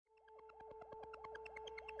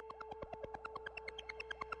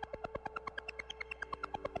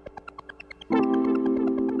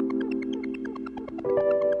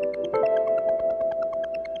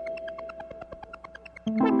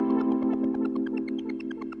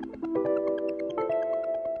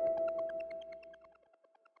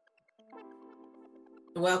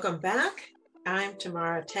Welcome back. I'm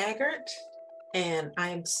Tamara Taggart, and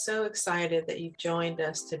I'm so excited that you've joined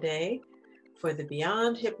us today for the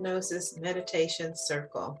Beyond Hypnosis Meditation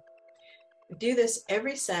Circle. We do this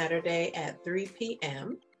every Saturday at 3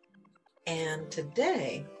 p.m. And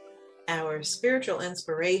today, our spiritual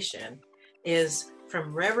inspiration is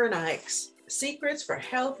from Reverend Ike's Secrets for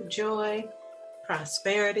Health, Joy,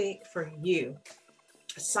 Prosperity for You,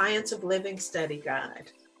 a Science of Living study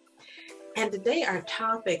guide. And today our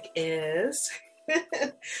topic is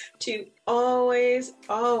to always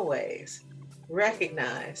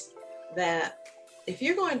recognize that if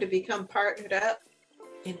you're going to become partnered up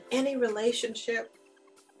in any relationship,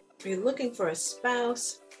 you're looking for a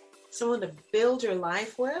spouse, someone to build your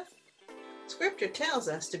life with, Scripture tells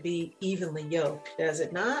us to be evenly yoked, does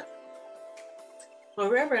it not? Well,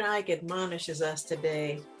 Reverend Ike admonishes us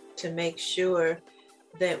today to make sure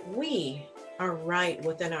that we are right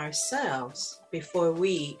within ourselves before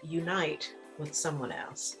we unite with someone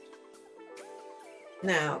else.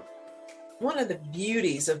 Now, one of the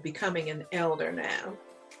beauties of becoming an elder now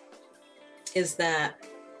is that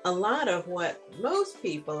a lot of what most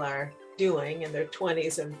people are doing in their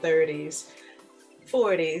 20s and 30s,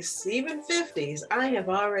 40s, even 50s, I have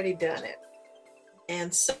already done it.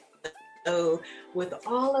 And so with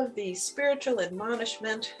all of the spiritual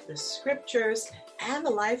admonishment, the scriptures, and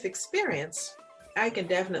the life experience, I can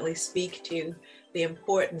definitely speak to the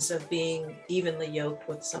importance of being evenly yoked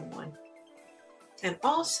with someone. And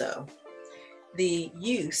also the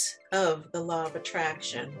use of the law of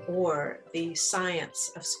attraction or the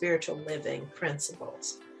science of spiritual living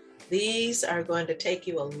principles. These are going to take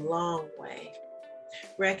you a long way.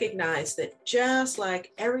 Recognize that just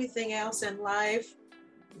like everything else in life,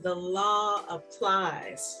 the law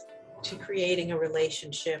applies to creating a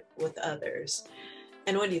relationship with others.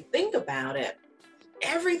 And when you think about it,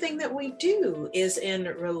 everything that we do is in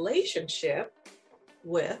relationship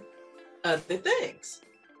with other things,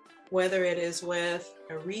 whether it is with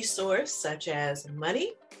a resource such as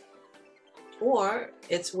money, or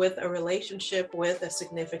it's with a relationship with a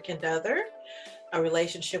significant other, a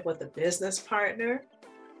relationship with a business partner,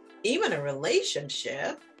 even a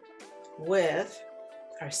relationship with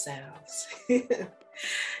ourselves.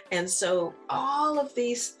 And so all of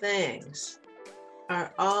these things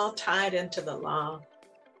are all tied into the law.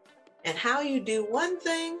 And how you do one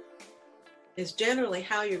thing is generally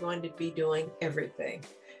how you're going to be doing everything.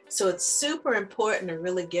 So it's super important to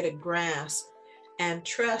really get a grasp and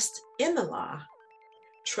trust in the law,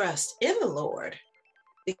 trust in the Lord,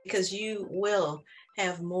 because you will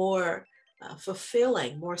have more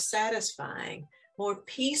fulfilling, more satisfying, more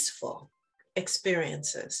peaceful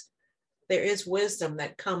experiences. There is wisdom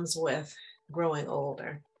that comes with growing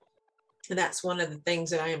older. And that's one of the things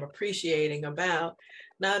that I am appreciating about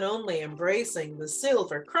not only embracing the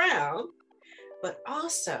silver crown, but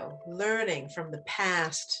also learning from the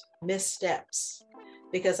past missteps,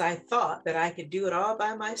 because I thought that I could do it all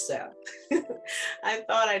by myself. I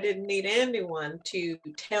thought I didn't need anyone to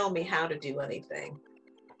tell me how to do anything.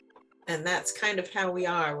 And that's kind of how we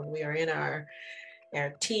are when we are in our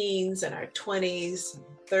teens and our 20s,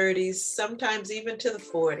 30s, sometimes even to the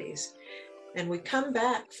 40s. And we come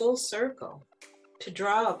back full circle to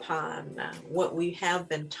draw upon what we have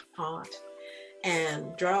been taught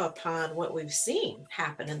and draw upon what we've seen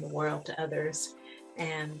happen in the world to others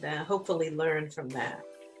and hopefully learn from that.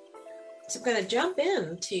 So I'm going to jump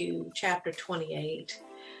into chapter 28,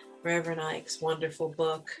 Reverend Ike's wonderful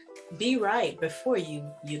book, Be Right Before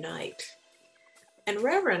You Unite. And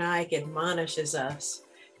Reverend Ike admonishes us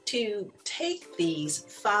to take these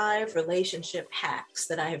 5 relationship hacks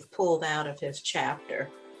that I have pulled out of his chapter.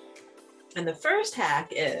 And the first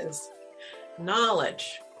hack is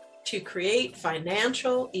knowledge to create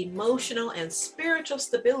financial, emotional, and spiritual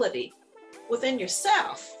stability within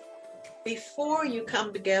yourself before you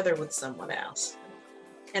come together with someone else.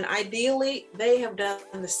 And ideally, they have done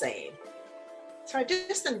the same. So I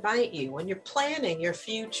just invite you, when you're planning your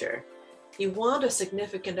future, you want a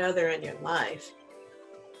significant other in your life,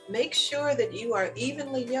 make sure that you are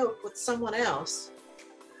evenly yoked with someone else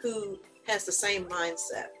who has the same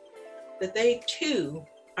mindset, that they too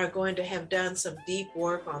are going to have done some deep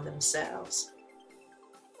work on themselves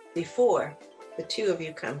before the two of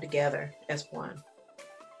you come together as one.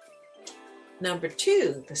 Number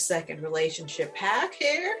 2, the second relationship hack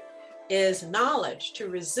here is knowledge to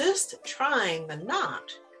resist trying the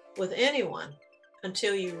knot with anyone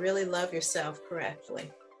until you really love yourself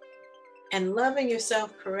correctly. And loving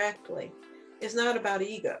yourself correctly is not about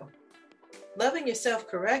ego. Loving yourself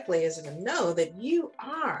correctly is to know that you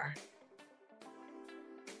are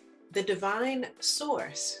the divine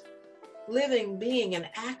source living, being, and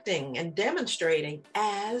acting and demonstrating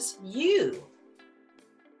as you.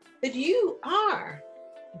 That you are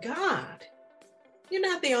God. You're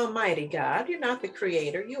not the Almighty God. You're not the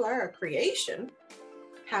creator. You are a creation.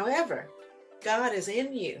 However, God is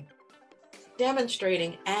in you,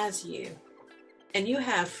 demonstrating as you. And you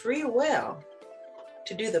have free will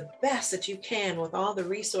to do the best that you can with all the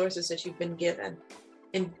resources that you've been given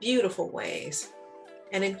in beautiful ways.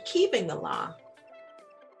 And in keeping the law,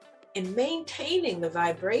 in maintaining the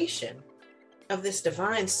vibration of this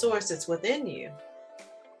divine source that's within you,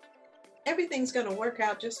 everything's going to work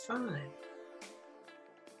out just fine.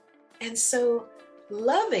 And so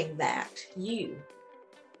loving that you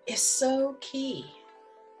is so key,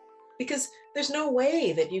 because there's no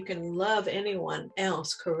way that you can love anyone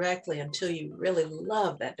else correctly until you really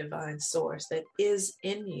love that divine source that is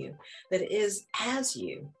in you, that is as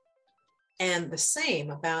you. And the same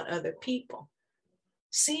about other people.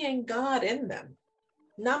 Seeing God in them.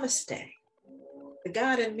 Namaste. The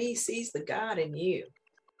God in me sees the God in you.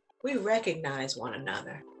 We recognize one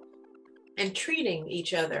another and treating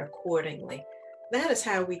each other accordingly. That is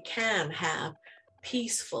how we can have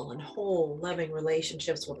peaceful and whole, loving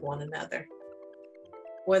relationships with one another.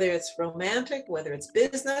 Whether it's romantic, whether it's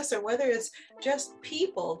business, or whether it's just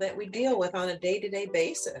people that we deal with on a day-to-day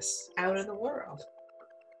basis out in the world.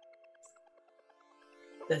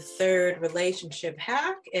 The third relationship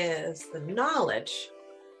hack is the knowledge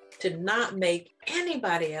to not make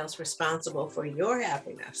anybody else responsible for your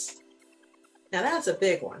happiness. Now that's a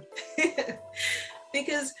big one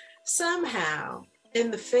because somehow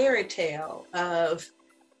in the fairy tale of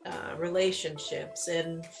relationships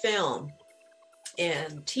in film,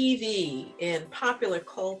 in TV, in popular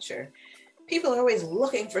culture, people are always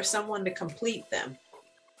looking for someone to complete them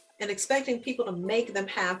and expecting people to make them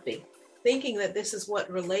happy, thinking that this is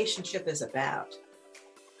what relationship is about.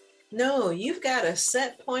 No, you've got a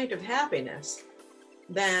set point of happiness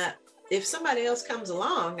that if somebody else comes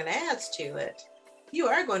along and adds to it, you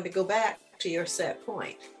are going to go back to your set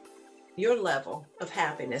point. Your level of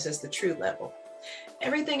happiness is the true level.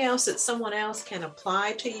 Everything else that someone else can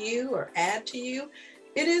apply to you or add to you,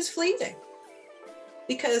 it is fleeting.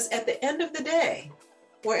 Because at the end of the day,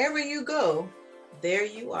 wherever you go, there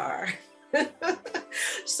you are.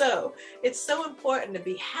 So it's so important to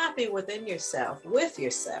be happy within yourself, with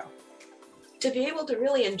yourself, to be able to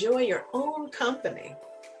really enjoy your own company,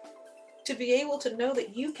 to be able to know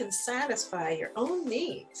that you can satisfy your own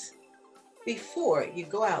needs before you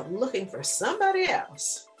go out looking for somebody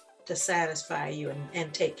else to satisfy you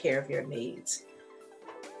and take care of your needs.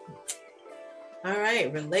 All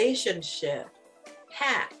right, relationship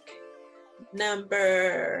hack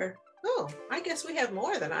number, I guess we have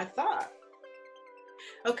more than I thought.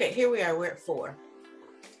 Okay, here we are, we're at 4.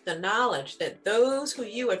 The knowledge that those who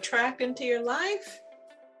you attract into your life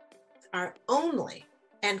are only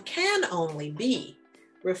and can only be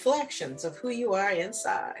reflections of who you are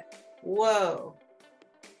inside. Whoa.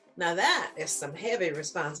 Now that is some heavy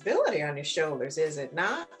responsibility on your shoulders, is it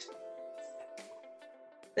not?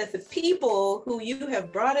 That the people who you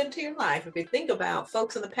have brought into your life, if you think about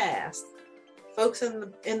folks in the past, folks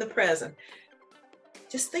in the present,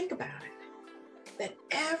 just think about it. That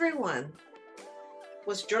everyone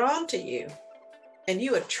was drawn to you and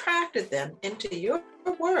you attracted them into your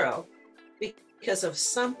world because of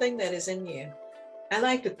something that is in you. I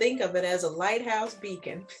like to think of it as a lighthouse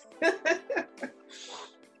beacon.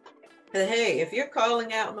 That, hey, if you're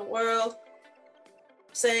calling out in the world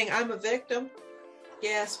saying I'm a victim,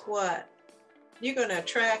 guess what? You're going to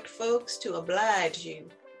attract folks to oblige you.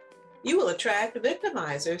 You will attract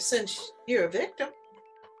victimizers since you're a victim.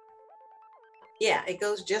 Yeah, it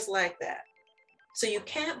goes just like that. So you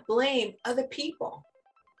can't blame other people.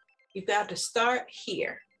 You've got to start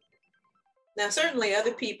here. Now, certainly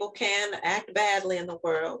other people can act badly in the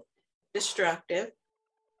world, destructive,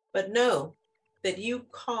 but know that you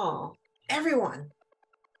call everyone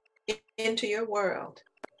into your world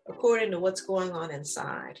according to what's going on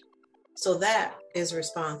inside. So that is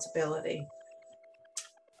responsibility.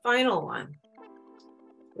 Final one,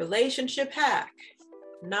 relationship hack.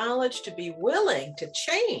 Knowledge to be willing to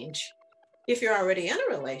change if you're already in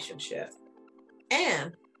a relationship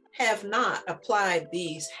and have not applied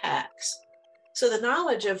these hacks. So the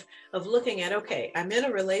knowledge of looking at, okay, I'm in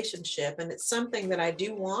a relationship and it's something that I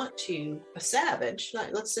do want to salvage.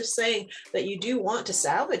 Let's just say that you do want to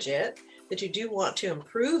salvage it, that you do want to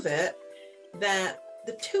improve it, that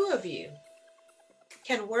the two of you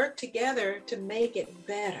can work together to make it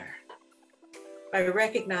better by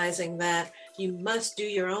recognizing that you must do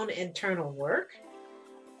your own internal work,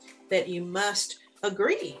 that you must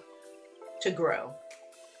agree to grow,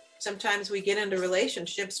 Sometimes we get into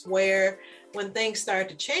relationships where when things start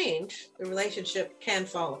to change, the relationship can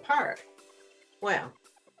fall apart. Well,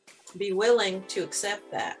 be willing to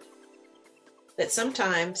accept that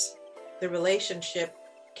sometimes the relationship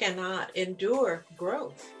cannot endure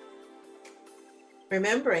growth.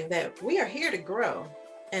 Remembering that we are here to grow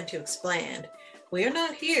and to expand. We are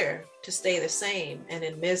not here to stay the same and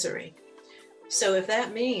in misery. So if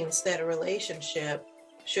that means that a relationship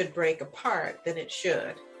should break apart, then it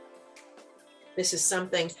should. This is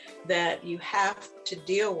something that you have to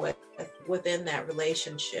deal with within that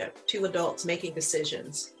relationship. Two adults making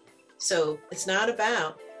decisions. So it's not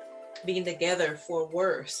about being together for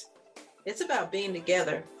worse. It's about being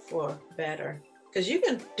together for better. Because you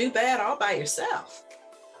can do bad all by yourself.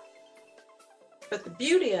 But the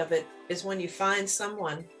beauty of it is when you find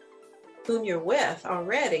someone whom you're with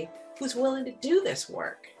already who's willing to do this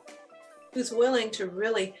work, who's willing to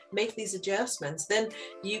really make these adjustments, then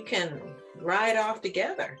you can ride off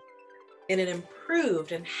together in an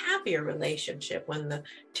improved and happier relationship when the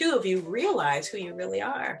two of you realize who you really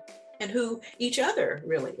are and who each other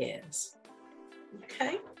really is.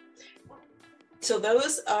 Okay? So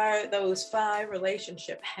those are those 5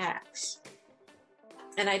 relationship hacks.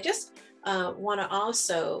 And I just want to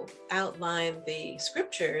also outline the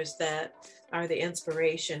scriptures that are the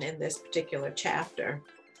inspiration in this particular chapter.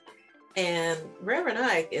 And Reverend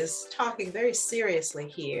Ike is talking very seriously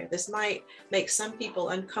here. This might make some people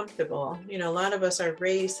uncomfortable. You know, a lot of us are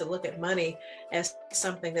raised to look at money as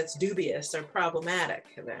something that's dubious or problematic,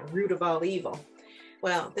 the root of all evil.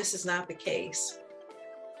 Well, this is not the case.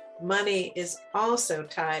 Money is also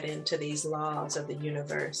tied into these laws of the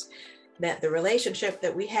universe, that the relationship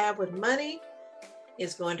that we have with money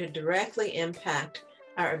is going to directly impact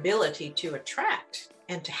our ability to attract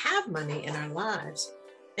and to have money in our lives.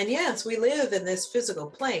 And yes, we live in this physical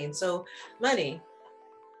plane, so money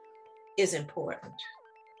is important.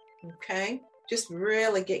 Okay? Just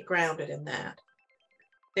really get grounded in that.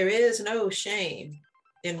 There is no shame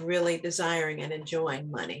in really desiring and enjoying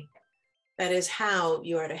money. That is how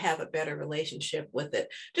you are to have a better relationship with it,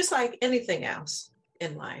 just like anything else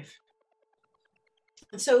in life.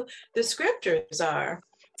 And so the scriptures are,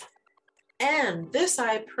 and this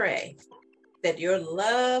I pray, that your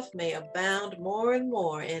love may abound more and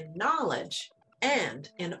more in knowledge and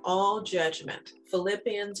in all judgment.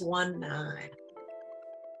 Philippians 1:9.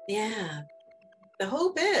 Yeah, the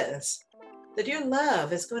hope is that your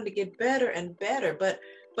love is going to get better and better, but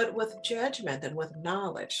with judgment and with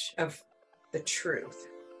knowledge of the truth,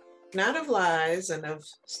 not of lies and of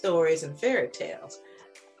stories and fairy tales,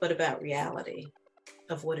 but about reality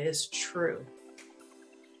of what is true.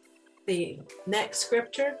 The next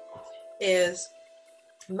scripture is,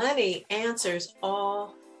 money answers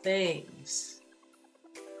all things.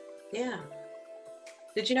 Yeah.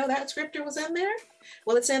 Did you know that scripture was in there?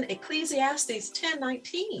 Well, it's in Ecclesiastes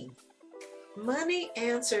 10:19. Money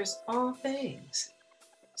answers all things.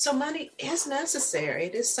 So money is necessary.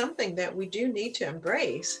 It is something that we do need to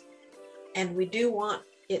embrace, and we do want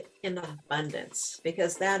it in abundance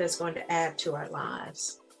because that is going to add to our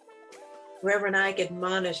lives. Reverend Ike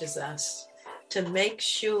admonishes us to make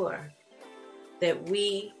sure that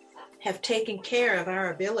we have taken care of our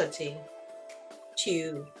ability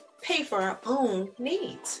to pay for our own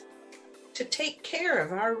needs, to take care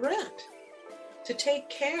of our rent, to take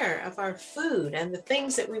care of our food and the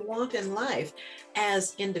things that we want in life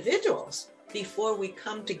as individuals before we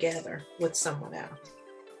come together with someone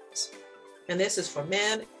else. And this is for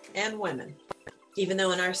men and women. Even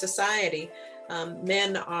though in our society,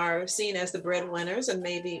 men are seen as the breadwinners, and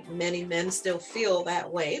maybe many men still feel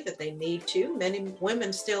that way, that they need to. Many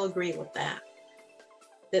women still agree with that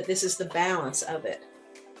this is the balance of it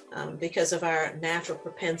because of our natural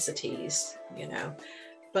propensities, you know.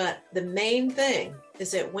 But the main thing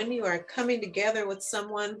is that when you are coming together with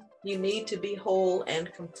someone, you need to be whole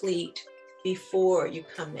and complete before you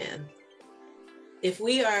come in. If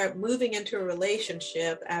we are moving into a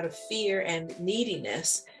relationship out of fear and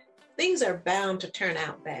neediness, things are bound to turn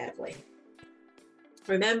out badly.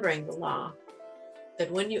 Remembering the law,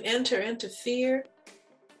 that when you enter into fear,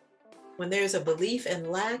 when there's a belief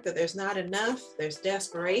in lack, that there's not enough, there's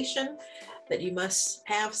desperation, that you must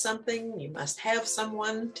have something, you must have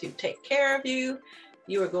someone to take care of you,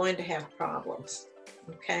 you are going to have problems,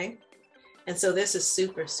 okay? And so this is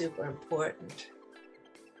super, super important.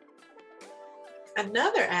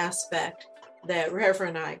 Another aspect that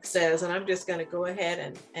Reverend Ike says, and I'm just going to go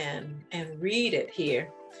ahead and read it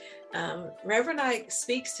here. Reverend Ike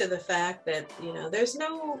speaks to the fact that, you know, there's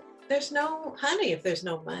no honey if there's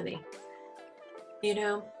no money. You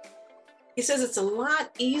know, He says it's a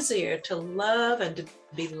lot easier to love and to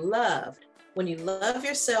be loved when you love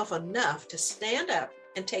yourself enough to stand up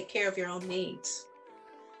and take care of your own needs.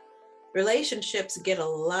 Relationships get a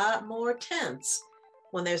lot more tense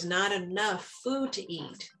when there's not enough food to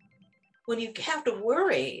eat, when you have to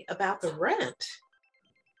worry about the rent.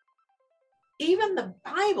 Even the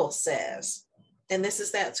Bible says, and this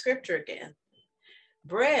is that scripture again,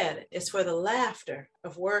 bread is for the laughter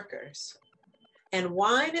of workers, and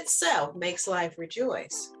wine itself makes life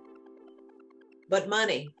rejoice. But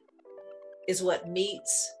money is what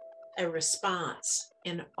meets a response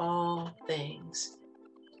in all things.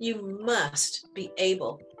 You must be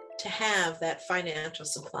able to have that financial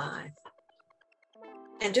supply.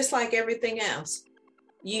 And just like everything else,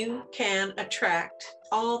 you can attract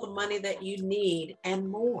all the money that you need and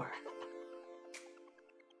more.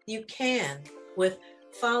 You can, with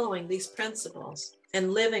following these principles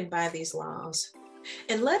and living by these laws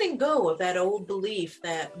and letting go of that old belief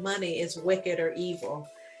that money is wicked or evil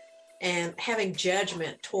and having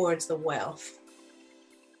judgment towards the wealth.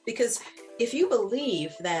 Because if you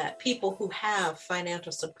believe that people who have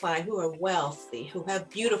financial supply, who are wealthy, who have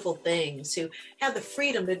beautiful things, who have the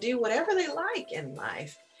freedom to do whatever they like in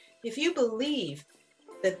life, if you believe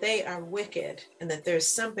that they are wicked and that there's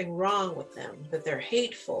something wrong with them, that they're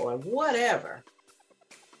hateful or whatever,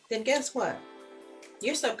 then guess what?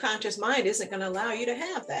 Your subconscious mind isn't going to allow you to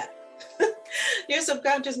have that. Your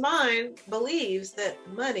subconscious mind believes that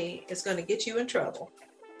money is going to get you in trouble.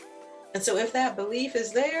 And so if that belief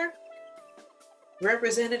is there,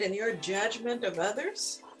 represented in your judgment of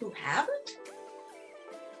others who haven't,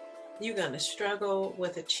 you're going to struggle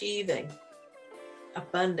with achieving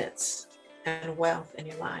abundance and wealth in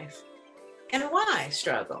your life. And why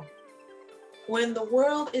struggle? When the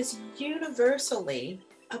world is universally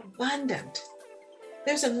abundant,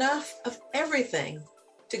 there's enough of everything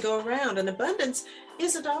to go around. And abundance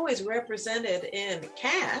isn't always represented in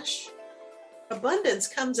cash. Abundance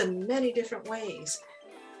comes in many different ways.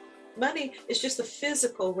 Money is just a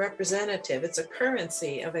physical representative. It's a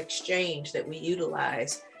currency of exchange that we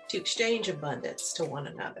utilize to exchange abundance to one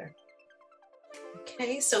another.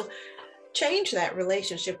 Okay, so change that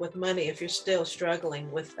relationship with money if you're still struggling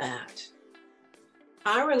with that.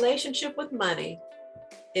 Our relationship with money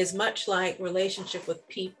is much like relationship with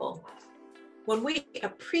people. When we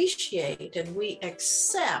appreciate and we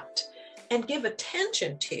accept and give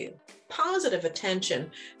attention to, positive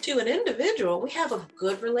attention to an individual, we have a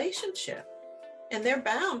good relationship and they're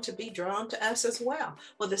bound to be drawn to us as well.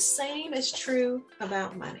 Well, the same is true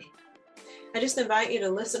about money. I just invite you to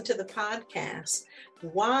listen to the podcast,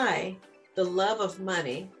 Why the Love of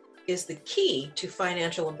Money is the Key to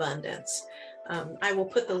Financial Abundance. I will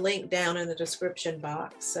put the link down in the description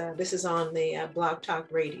box. This is on the Blog Talk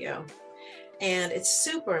Radio. And it's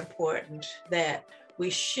super important that we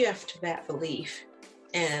shift that belief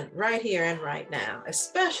and right here and right now,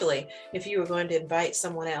 especially if you are going to invite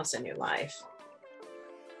someone else in your life.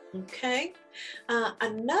 Okay.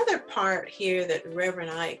 Another part here that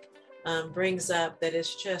Reverend Ike brings up that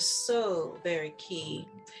is just so very key.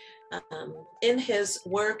 In his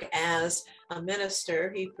work as a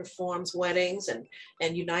minister, he performs weddings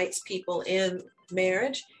and unites people in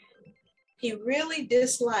marriage. He really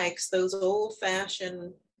dislikes those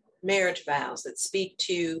old-fashioned marriage vows that speak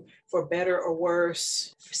to for better or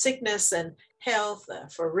worse, for sickness and health,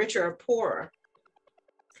 for richer or poorer.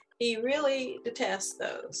 He really detests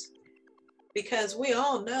those because we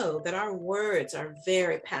all know that our words are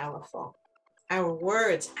very powerful. Our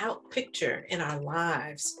words outpicture in our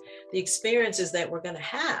lives the experiences that we're going to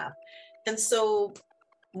have. And so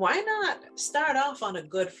why not start off on a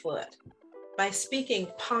good foot by speaking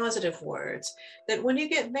positive words that when you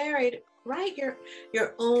get married, write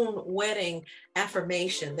your own wedding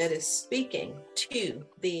affirmation that is speaking to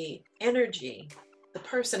the energy, the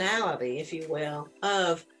personality, if you will,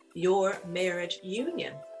 of your marriage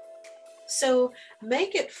union. So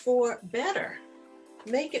make it for better,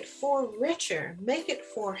 make it for richer, make it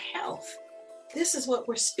for health. This is what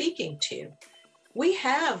we're speaking to. We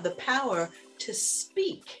have the power to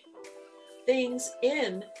speak things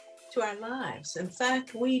into our lives. In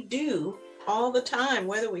fact, we do all the time,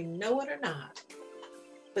 whether we know it or not.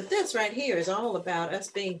 But this right here is all about us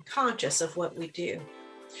being conscious of what we do,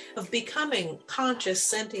 of becoming conscious,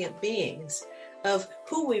 sentient beings, of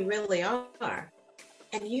who we really are,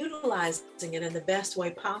 and utilizing it in the best way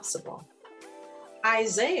possible.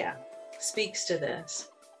 Isaiah speaks to this.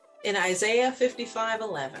 In Isaiah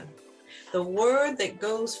 55:11, the word that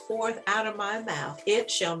goes forth out of my mouth, it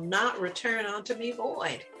shall not return unto me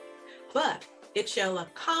void, but it shall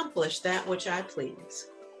accomplish that which I please.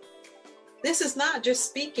 This is not just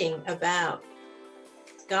speaking about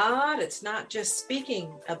God. It's not just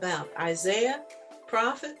speaking about Isaiah,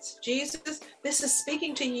 prophets, Jesus. This is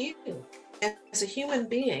speaking to you as a human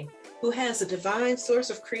being who has a divine source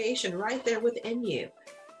of creation right there within you.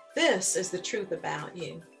 This is the truth about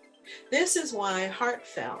you. This is why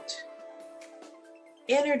heartfelt,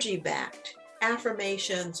 energy-backed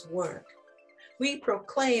affirmations work. We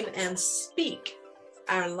proclaim and speak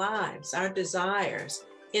our lives, our desires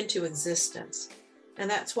into existence. And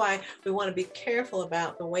that's why we want to be careful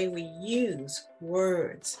about the way we use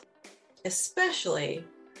words, especially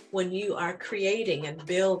when you are creating and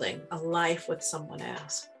building a life with someone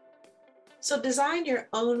else. So design your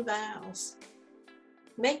own vows.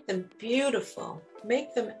 Make them beautiful.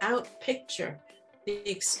 Make them outpicture the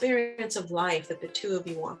experience of life that the two of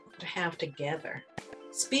you want to have together.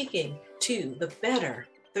 Speaking to the better,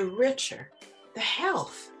 the richer, the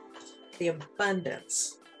health, the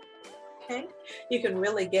abundance. Okay? You can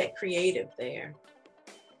really get creative there.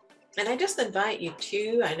 And I just invite you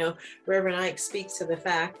to, I know Reverend Ike speaks to the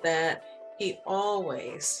fact that he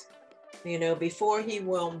always, before he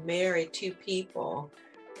will marry two people,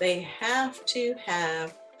 they have to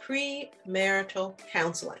have premarital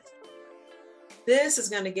counseling. This is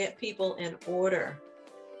going to get people in order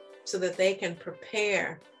so that they can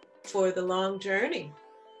prepare for the long journey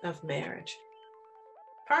of marriage.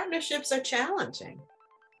 Partnerships are challenging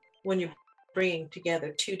when you're bringing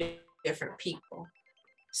together two different people.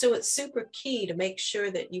 So it's super key to make sure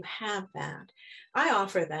that you have that. I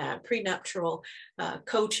offer that prenuptial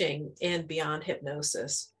coaching in Beyond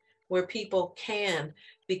Hypnosis, where people can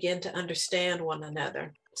begin to understand one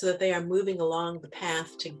another so that they are moving along the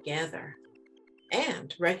path together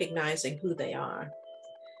and recognizing who they are.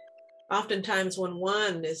 Oftentimes when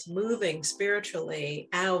one is moving spiritually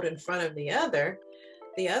out in front of the other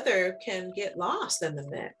can get lost in the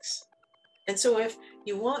mix. And so if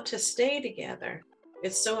you want to stay together,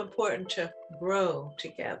 it's so important to grow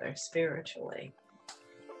together spiritually.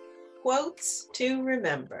 Quotes to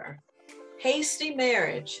remember. Hasty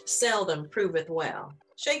marriage seldom proveth well.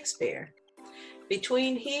 Shakespeare.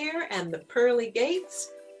 Between here and the pearly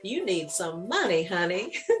gates, you need some money,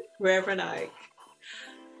 honey. Reverend Ike.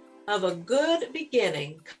 Of a good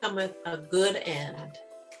beginning cometh a good end.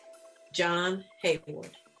 John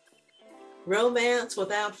Haywood. Romance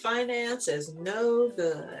without finance is no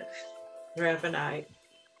good. Reverend Ike.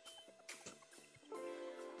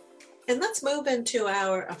 And let's move into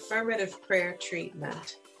our affirmative prayer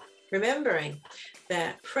treatment, remembering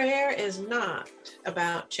that prayer is not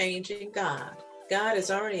about changing God. God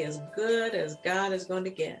is already as good as God is going to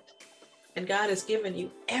get, and God has given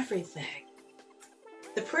you everything.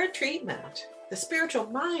 The prayer treatment, the spiritual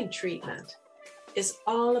mind treatment, is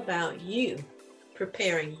all about you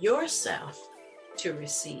preparing yourself to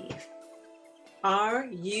receive. Are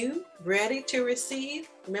you ready to receive?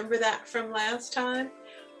 Remember that from last time?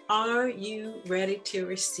 Are you ready to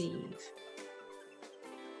receive?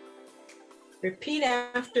 Repeat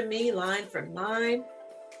after me line for line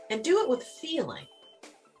and do it with feeling.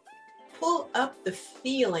 Pull up the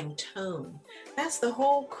feeling tone. That's the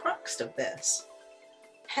whole crux of this.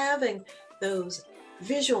 Having those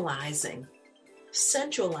visualizing,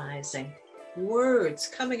 sensualizing words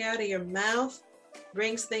coming out of your mouth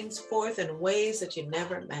brings things forth in ways that you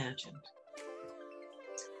never imagined.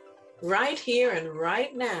 Right here and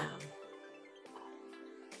right now,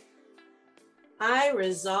 I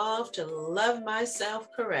resolve to love myself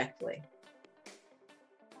correctly.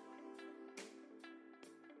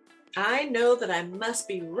 I know that I must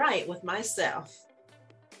be right with myself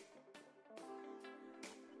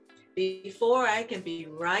before I can be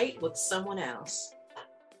right with someone else.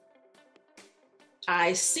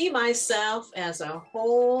 I see myself as a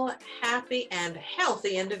whole, happy, and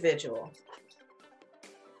healthy individual.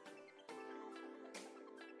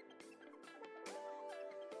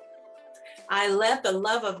 I let the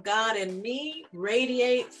love of God in me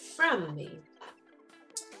radiate from me.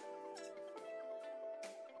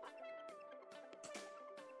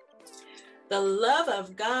 The love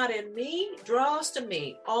of God in me draws to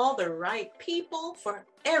me all the right people for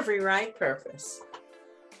every right purpose.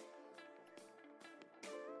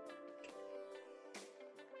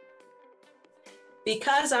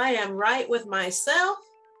 Because I am right with myself,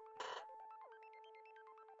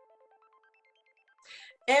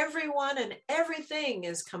 everyone and everything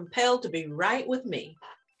is compelled to be right with me.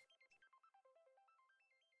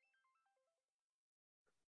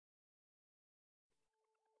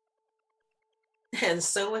 And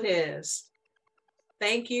so it is.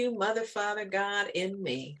 Thank you, Mother, Father, God in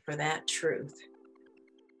me for that truth.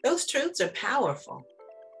 Those truths are powerful.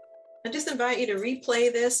 I just invite you to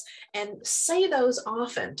replay this and say those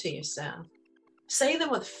often to yourself. Say them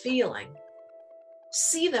with feeling.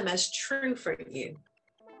 See them as true for you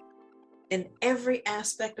in every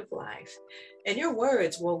aspect of life. And your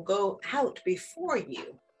words will go out before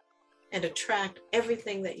you and attract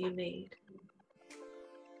everything that you need.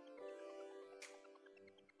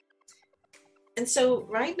 And so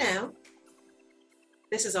right now,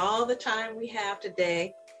 this is all the time we have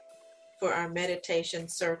today for our meditation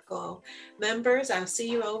circle. Members, I'll see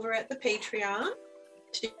you over at the Patreon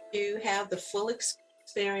to have the full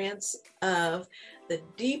experience of the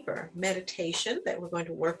deeper meditation that we're going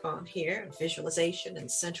to work on here, visualization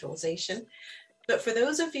and centralization. But for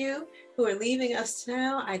those of you who are leaving us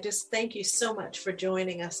now, I just thank you so much for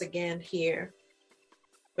joining us again here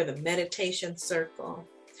for the meditation circle.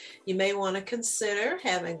 You may want to consider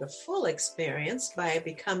having the full experience by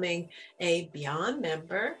becoming a Beyond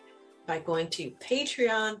member by going to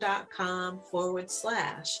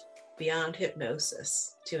patreon.com/Beyond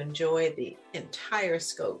Hypnosis to enjoy the entire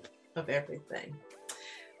scope of everything.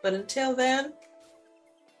 But until then,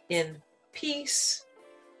 in peace,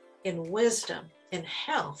 in wisdom, in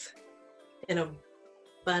health, in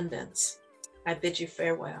abundance, I bid you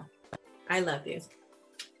farewell. I love you.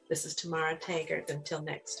 This is Tamara Taggart. Until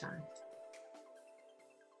next time.